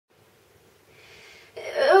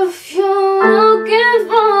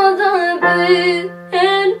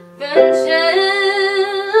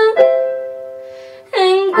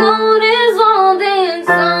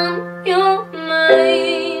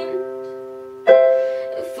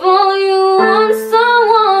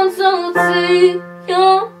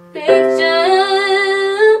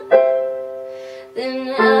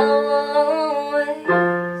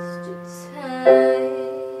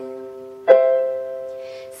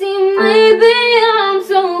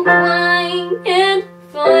singing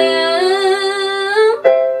for you.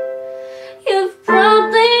 You've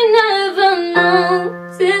probably never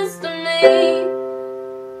noticed me,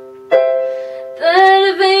 but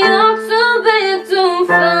if you're too big to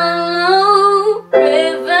follow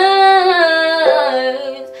rivers,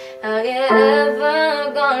 how you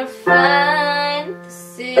ever gonna find the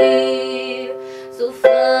sea? So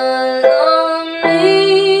follow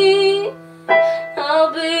me, I'll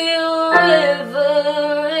be your river,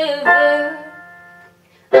 river.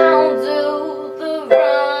 I'll do the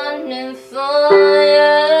running for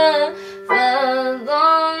you.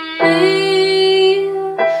 Follow me,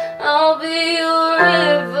 I'll be your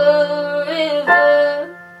river,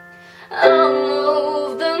 river. I'll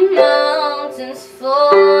move the mountains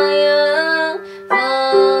for you.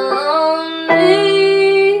 Follow me,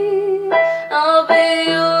 I'll be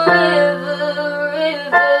your river,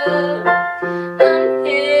 river. I'm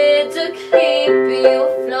here to keep you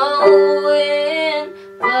flowing.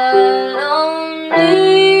 Follow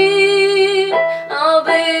me, I'll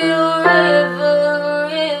be your river,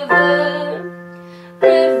 river,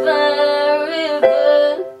 river, river,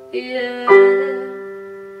 yeah.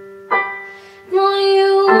 Now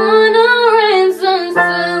you wanna answers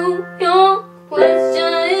to your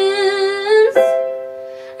questions,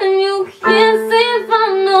 and you can't say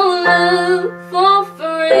find no love for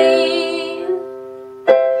free.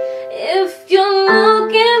 If you're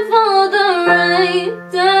looking for the right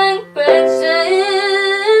directions,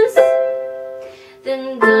 then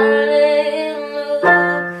darling, look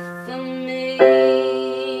for me.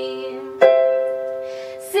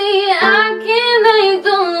 See, I can make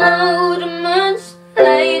the load much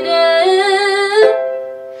later.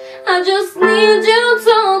 I just need you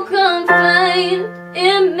to confide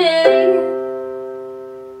in me.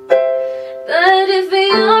 But if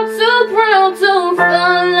you're too proud to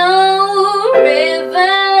follow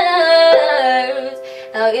rivers,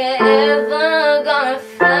 how you ever gonna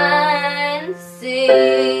find the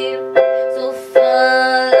sea? So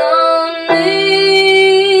follow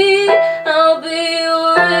me, I'll be your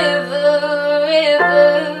river, river.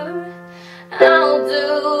 I'll do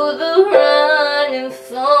the running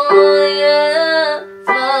for you.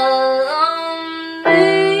 Follow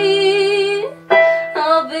me,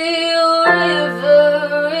 I'll be your river,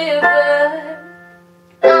 river.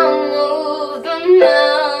 I'll move the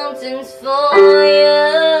mountains for you.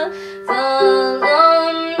 Follow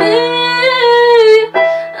me,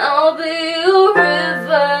 I'll be your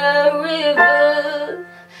river, river.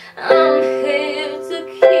 I'm here to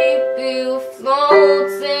keep you floating.